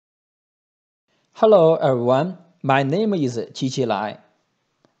Hello everyone, my name is Qiqi. I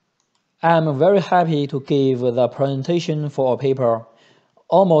am very happy to give the presentation for a paper,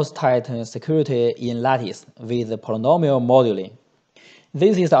 Almost Tight Security in Lattice with Polynomial Moduli.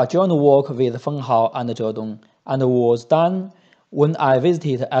 This is a joint work with Feng-Hao and Zhedong and was done when I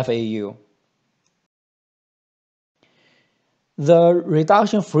visited FAU. The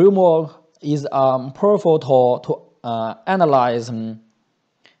reduction framework is a powerful tool to analyze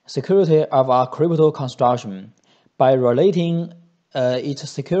security of a crypto construction by relating its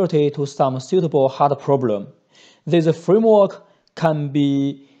security to some suitable hard problem. This framework can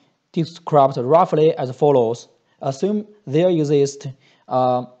be described roughly as follows. Assume there exists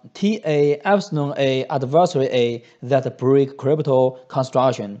TA epsilon A adversary A that break crypto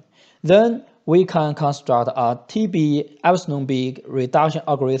construction. Then we can construct a TB epsilon B reduction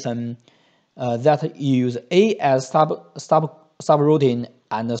algorithm that use A as subroutine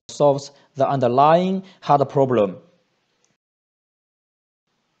and solves the underlying hard problem.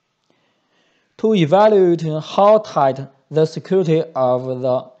 To evaluate how tight the security of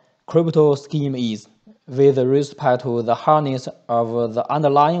the crypto scheme is with respect to the hardness of the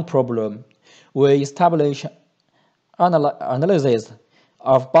underlying problem, we establish analysis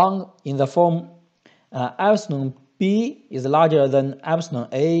of bound in the form epsilon B is larger than epsilon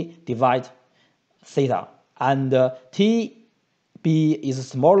A divided theta, and T B is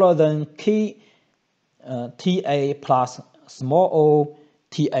smaller than K TA plus small o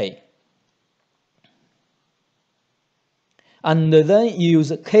TA. And then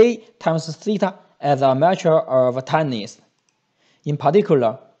use K times theta as a measure of tightness. In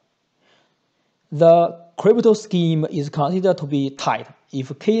particular, the crypto scheme is considered to be tight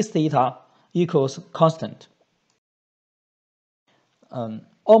if K theta equals constant.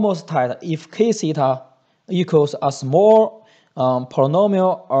 Almost tight if K theta equals a small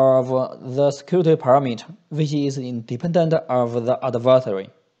polynomial of the security parameter, which is independent of the adversary.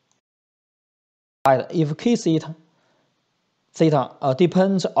 If K theta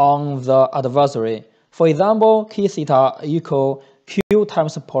depends on the adversary. For example, K theta equal Q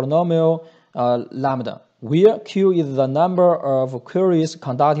times polynomial lambda, where Q is the number of queries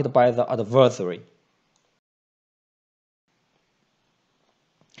conducted by the adversary.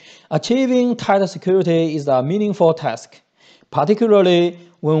 Achieving tight security is a meaningful task, particularly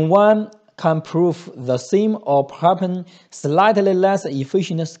when one can prove the same or perhaps slightly less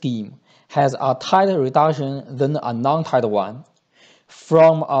efficient scheme has a tight reduction than a non-tight one.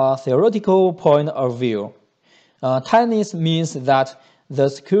 From a theoretical point of view, tightness means that the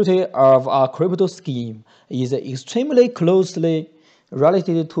security of a crypto scheme is extremely closely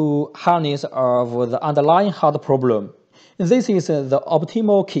related to hardness of the underlying hard problem. This is the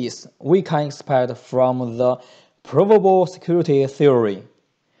optimal case we can expect from the provable security theory.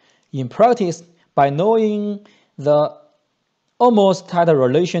 In practice, by knowing the almost tight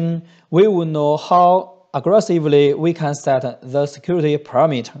relation, we will know how aggressively we can set the security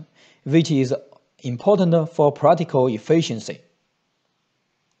parameter, which is important for practical efficiency.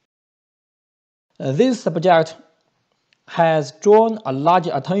 This subject has drawn a large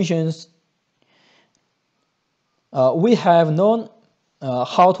attention. We have known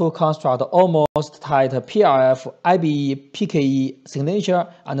how to construct almost tight PRF, IBE, PKE, signature,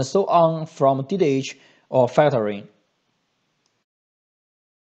 and so on from DDH or factoring.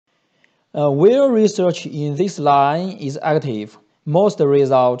 Where research in this line is active, most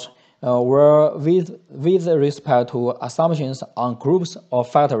results were with respect to assumptions on groups or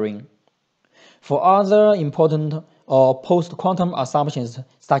factoring. For other important or post-quantum assumptions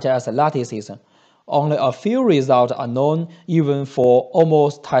such as lattices, only a few results are known even for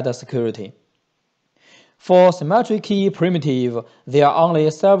almost tight security. For symmetric key primitive, there are only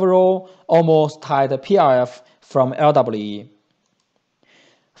several almost tight PRF from LWE.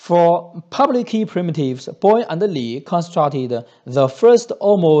 For public key primitives, Boy and Li constructed the first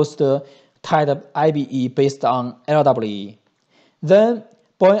almost tight IBE based on LWE. Then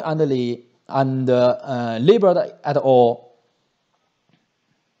Boy and Li and Libert et al.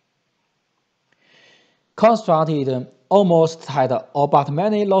 Constructed almost tight or but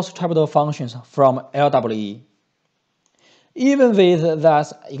many loss capital functions from LWE. Even with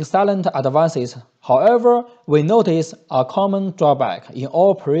thus excellent advances, however, we notice a common drawback in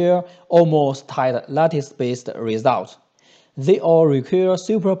all prior almost tight lattice-based results. They all require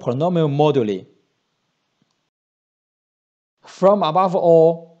super polynomial moduli. From above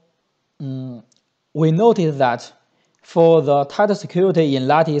all, we notice that for the tight security in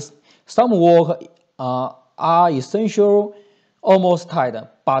lattice, some work are essential almost tight,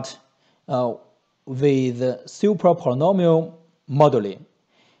 but with super polynomial moduli.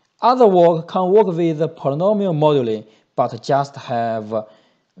 Other work can work with the polynomial moduli, but just have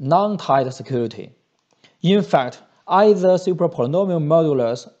non-tight security. In fact, either superpolynomial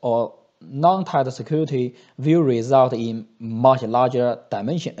modulus or non-tight security will result in much larger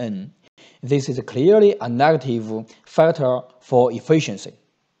dimension n. This is clearly a negative factor for efficiency.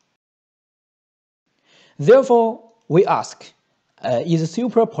 Therefore, we ask, is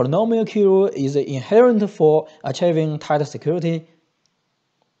superpolynomial Q is inherent for achieving tight security?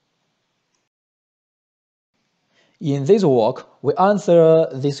 In this work, we answer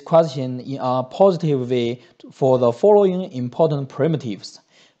this question in a positive way for the following important primitives: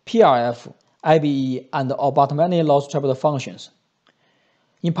 PRF, IBE, and about many loss-trapped functions.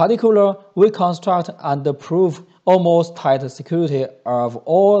 In particular, we construct and prove almost tight security of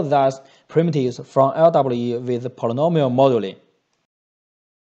all those primitives from LW with polynomial moduli.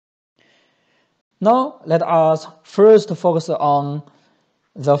 Now, let us first focus on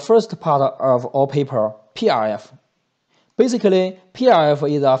the first part of our paper, PRF. Basically, PRF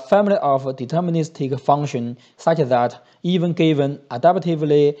is a family of deterministic functions such that even given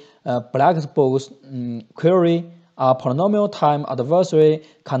adaptively black-box query, a polynomial time adversary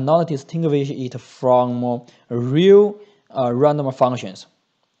cannot distinguish it from real random functions.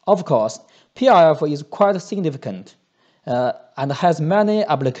 Of course, PRF is quite significant and has many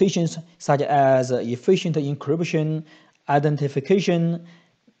applications such as efficient encryption, identification,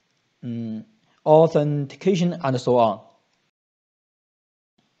 authentication, and so on.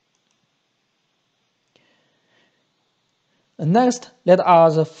 Next, let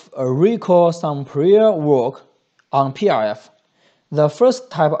us recall some prior work on PRF. The first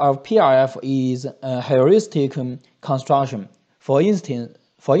type of PRF is a heuristic construction, for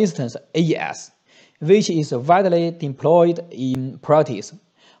instance AES, which is widely deployed in practice.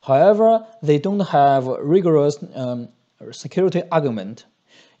 However, they don't have rigorous security argument.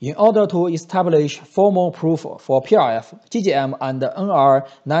 In order to establish formal proof for PRF, GGM and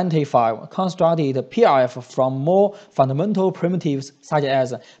NR95 constructed PRF from more fundamental primitives such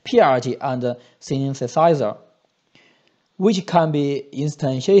as PRG and synthesizer, which can be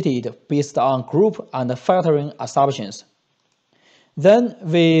instantiated based on group and factoring assumptions. Then,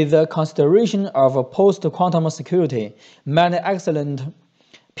 with consideration of post-quantum security, many excellent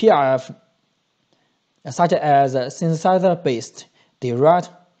PRF, such as synthesizer-based, direct,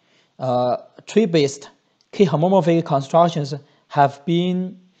 tree-based, K-homomorphic constructions have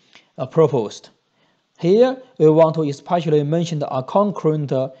been proposed. Here, we want to especially mention a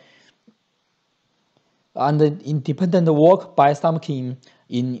concurrent and independent work by Sam Kim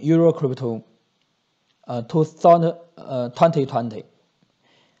in Eurocrypto 2020,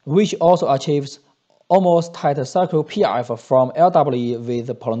 which also achieves almost tight circle PRF from LW with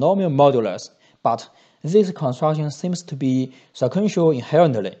polynomial modulus, but this construction seems to be sequential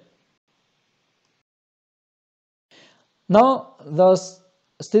inherently. Now, the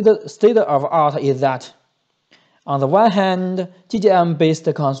state of art is that, on the one hand,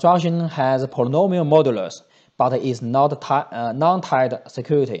 GGM-based construction has polynomial modulus, but is not non-tight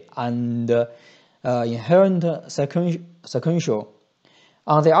security and inherent sequential.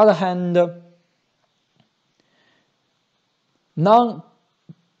 On the other hand,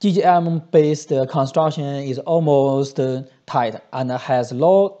 non-GGM-based construction is almost tight and has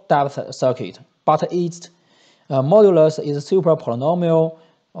low depth circuit, but its modulus is super polynomial.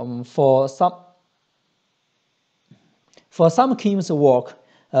 For some Kim's work,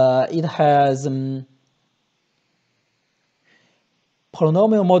 it has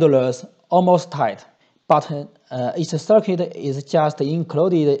polynomial modulus almost tight, but its circuit is just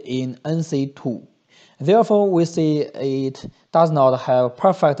included in NC2. Therefore, we see it does not have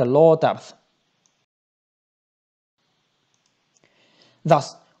perfect low depth.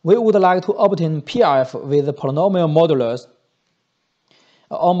 Thus, we would like to obtain PRF with polynomial modulus,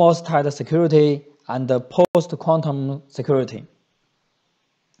 almost tight security, and post-quantum security.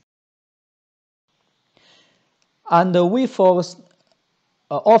 And we focus,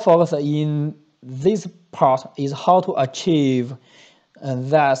 our focus in this part is how to achieve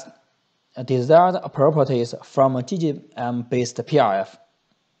that desired properties from GGM-based PRF.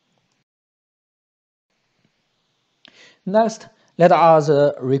 Next, let us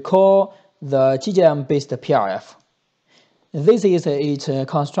recall the GGM-based PRF. This is its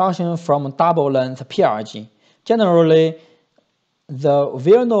construction from double-length PRG. Generally, the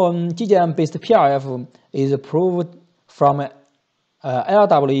well-known GGM-based PRF is proved from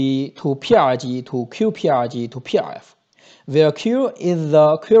LW to PRG to QPRG to PRF, where Q is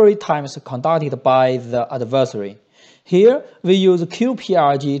the query times conducted by the adversary. Here, we use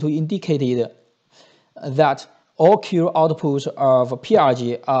QPRG to indicate that all Q outputs of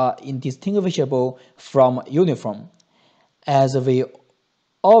PRG are indistinguishable from uniform, as we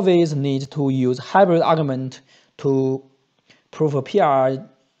always need to use hybrid argument to prove PRG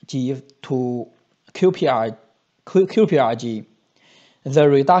to QPRG. The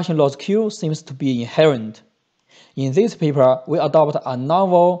reduction loss Q seems to be inherent. In this paper, we adopt a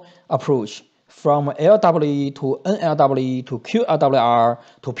novel approach from LWE to NLWE to QLWR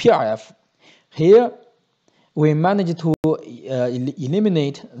to PRF. Here, we managed to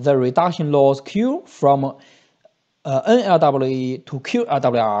eliminate the reduction loss Q from NLWE to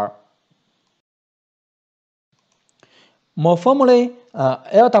QLWR. More formally,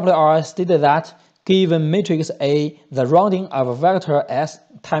 LWR stated that given matrix A, the rounding of vector S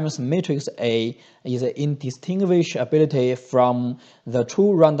times matrix A is indistinguishability from the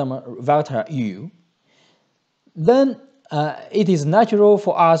true random vector U. Then it is natural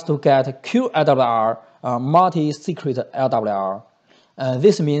for us to get QLWR, multi-secret LWR.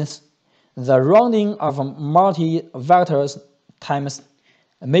 This means the rounding of multi-vectors times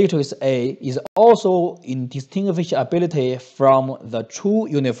matrix A is also indistinguishability from the true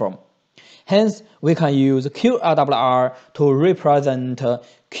uniform. Hence, we can use QLWR to represent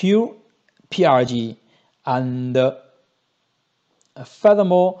QPRG, and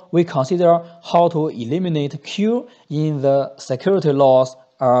furthermore, we consider how to eliminate Q in the security loss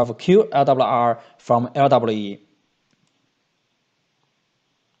of QLWR from LWE.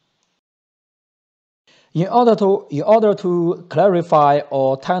 In order to clarify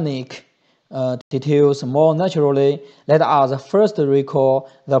our technique details more naturally, let us first recall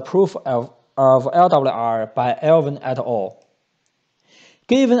the proof of LWR by Alvin et al.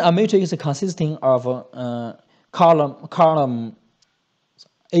 Given a matrix consisting of column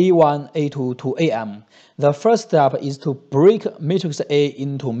A1, A2 to AM, the first step is to break matrix A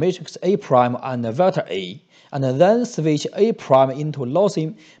into matrix A prime and vector A, and then switch A prime into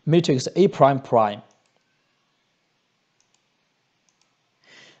lossy matrix A prime prime.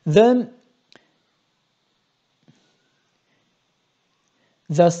 Then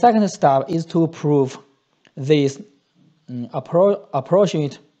the second step is to prove this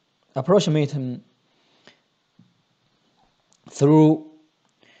approximate through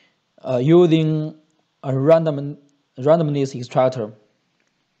using a randomness extractor.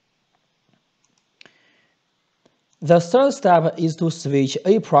 The third step is to switch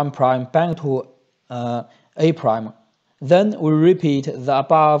A prime prime back to A prime. Then we repeat the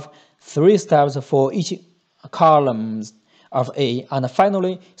above three steps for each column of A, and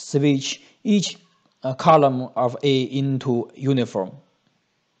finally switch each column of A into uniform.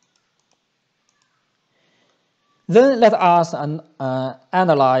 Then let us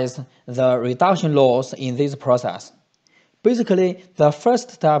analyze the reduction loss in this process. Basically, the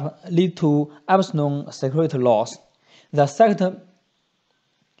first step leads to epsilon security loss. The second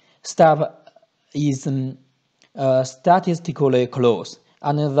step is statistically close,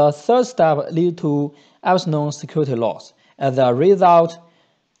 and the third step leads to epsilon security loss. As a result,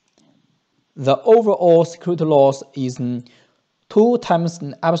 the overall security loss is 2 times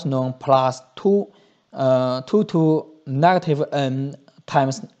epsilon plus 2 to negative n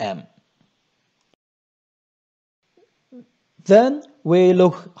times m. Then we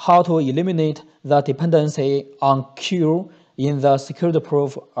look how to eliminate the dependency on Q in the security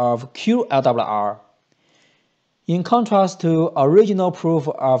proof of QLWR. In contrast to original proof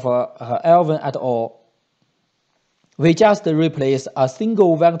of Alvin et al., we just replace a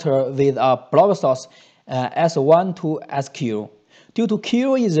single vector with a block source S1 to SQ. Due to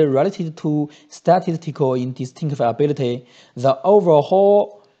Q is related to statistical indistinguishability, the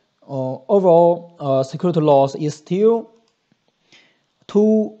overall security loss is still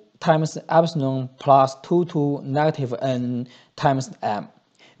 2 times epsilon plus 2 to negative n times m,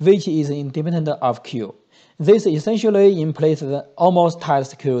 which is independent of Q. This essentially implies almost tight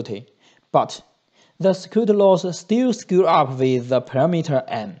security, but the security loss still scale up with the parameter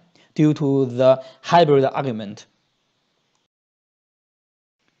n due to the hybrid argument.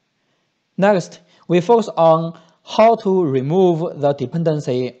 Next, we focus on how to remove the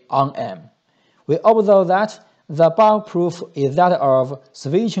dependency on m. We observe that the bug proof is that of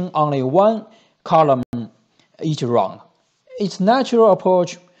switching only one column each round. It's a natural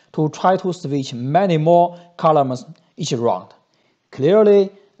approach to try to switch many more columns each round. Clearly,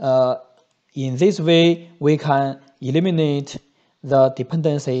 in this way, we can eliminate the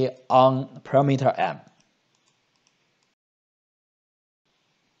dependency on parameter m.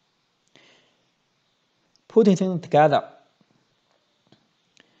 Putting things together,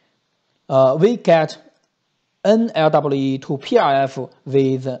 we get NLWE to PRF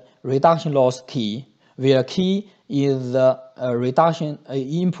with reduction loss key, where key is the reduction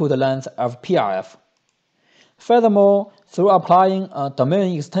input length of PRF. Furthermore, through applying a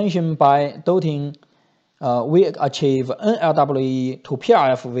domain extension by dotting, we achieve NLWE to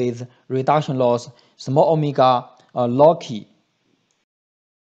PRF with reduction loss small omega log key.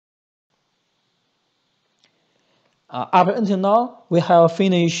 Up until now, we have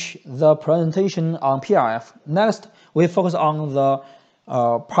finished the presentation on PRF. Next, we focus on the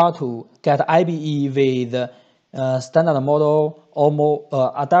part to get IBE with standard model, almost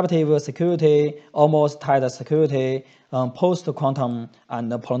adaptive security, almost tight security, post-quantum,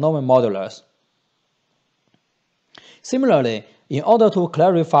 and polynomial modulars. Similarly, in order to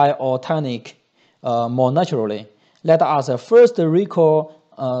clarify our technique more naturally, let us first recall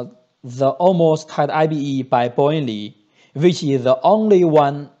the almost tight IBE by Bowen-Li, which is the only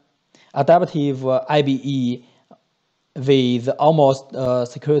one adaptive IBE with almost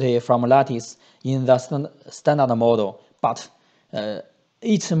security from lattice in the standard model, but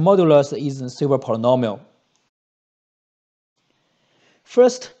its modulus is super polynomial.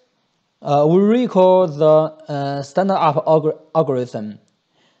 First, we recall the standard up algorithm.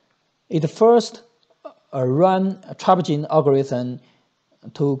 It first run a trapezium algorithm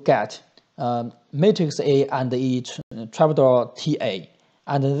to get matrix A and its trapdoor TA,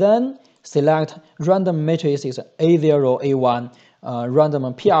 and then select random matrices A0, A1, random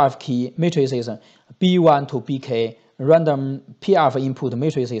PRF key matrices B1 to BK, random PRF input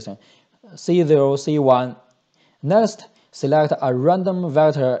matrices C0, C1. Next, select a random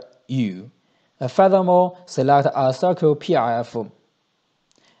vector U. Furthermore, select a circle PRF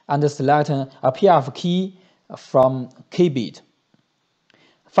and select a PRF key from K bit.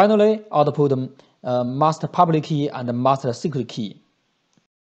 Finally, output master public key and master secret key.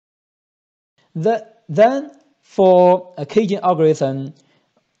 Then, for a Qiqi algorithm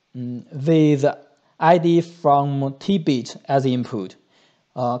with ID from T bit as input,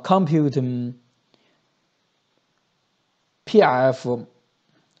 compute PRF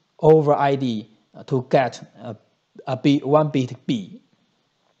over ID to get a 1 bit B.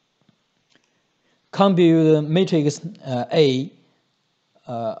 Compute matrix A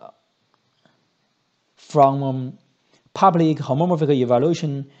from public homomorphic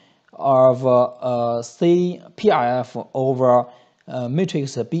evaluation of C PRF over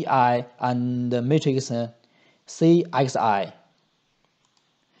matrix BI and matrix CXI.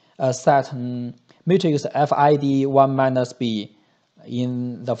 Set matrix FID 1 minus B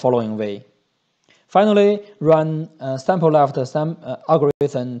in the following way. Finally, run sample left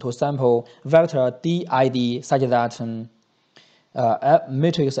algorithm to sample vector DID such that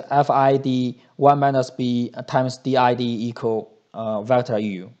matrix FID 1 minus B times DID equal vector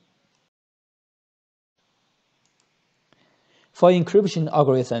U. For encryption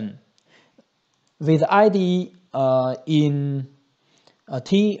algorithm, with ID in a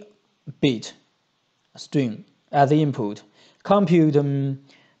T bit string as the input, compute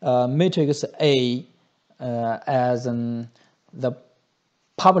matrix A as the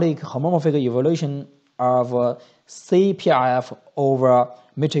public homomorphic evaluation of CPRF over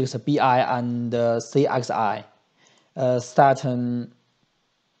matrix BI and CXI. Set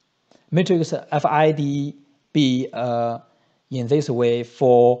matrix FID B in this way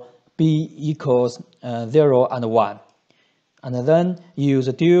for B equals 0 and 1. And then use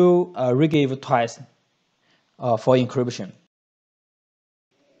dual regive twice for encryption.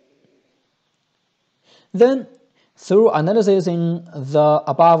 Then, through analyzing the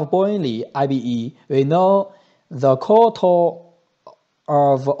above Bowen-Li IBE, we know the core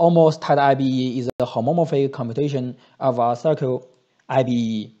of almost tight IBE is the homomorphic computation of a circle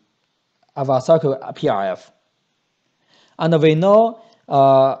IBE, of a circle PRF. And we know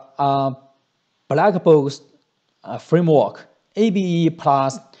a black box framework, ABE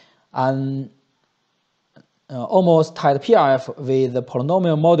plus an almost tight PRF with the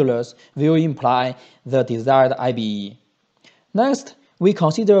polynomial modulus will imply the desired IBE. Next, we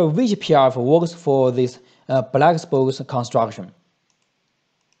consider which PRF works for this black box construction.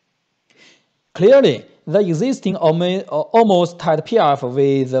 Clearly, the existing almost tight PRF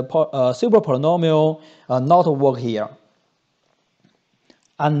with super polynomial not work here.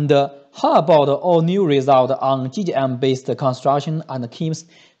 And how about all new result on GGM-based construction and Kim's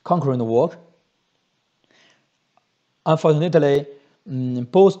concurrent work? Unfortunately,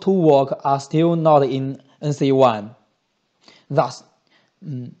 both two work are still not in NC1. Thus,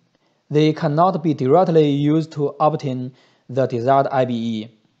 they cannot be directly used to obtain the desired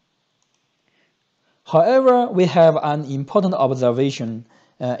IBE. However, we have an important observation.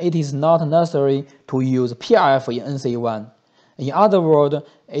 It is not necessary to use PRF in NC1. In other words,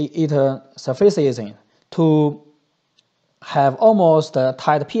 it suffices to have almost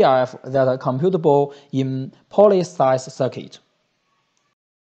tight PRF that are computable in poly-size circuit.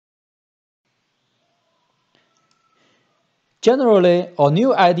 Generally, a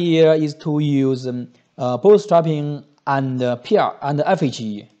new idea is to use bootstrapping and PR and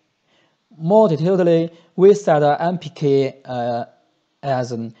FHE. More detailedly, we set MPK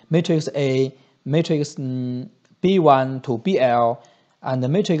as matrix A, matrix B1 to BL, and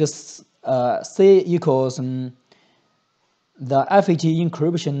matrix C equals the FHE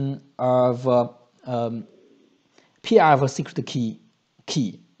encryption of PRF secret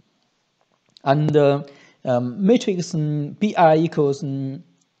key. And matrix BI equals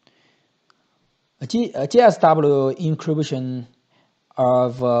GSW encryption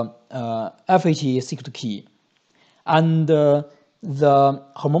of FHE secret key. And the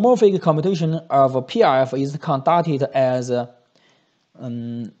homomorphic computation of PRF is conducted as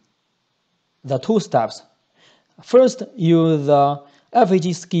the two steps. First, use the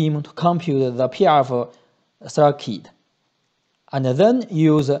FHE scheme to compute the PRF circuit, and then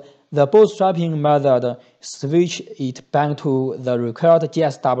use the bootstrapping method, switch it back to the required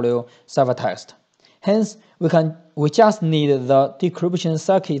GSW ciphertext. Hence, we just need the decryption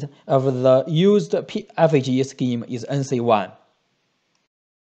circuit of the used FHE scheme is NC1.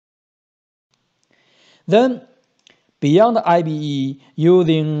 Then, beyond IBE,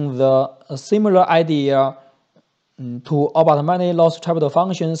 using the similar idea to about many loss-trapped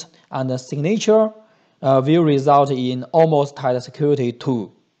functions and signature will result in almost tight security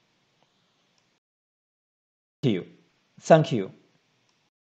too. Thank you.